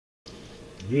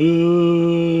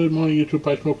Good morning, YouTube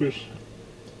pipe smokers.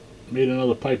 Made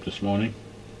another pipe this morning.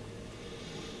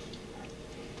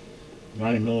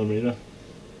 9mm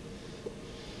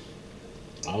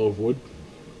olive wood.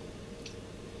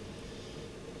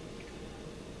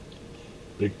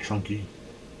 Big chunky.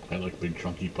 I like big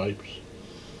chunky pipes.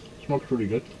 Smokes pretty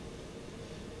good.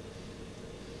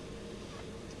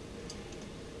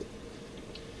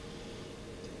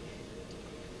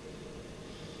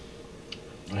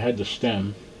 I had the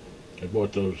stem. I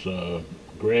bought those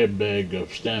grab bag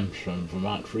of stems from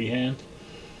Vermont freehand,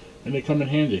 and they come in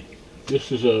handy.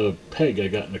 This is a peg I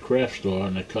got in the craft store,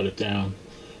 and I cut it down.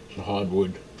 It's a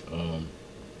hardwood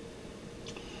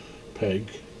peg.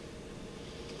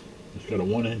 It's got a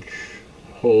 1-inch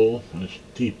hole, and it's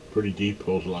deep, pretty deep,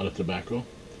 holds a lot of tobacco.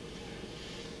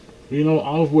 You know,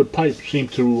 olive wood pipes seem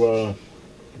to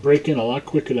break in a lot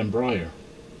quicker than briar.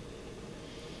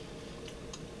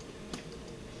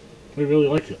 I really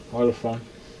like it. A lot of fun.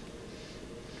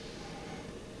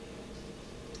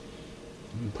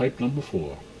 And pipe number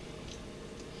 4.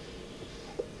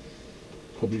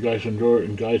 Hope you guys enjoy,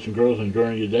 and guys and girls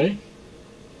enjoying your day.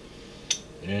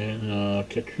 And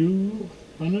catch you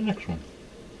on the next one.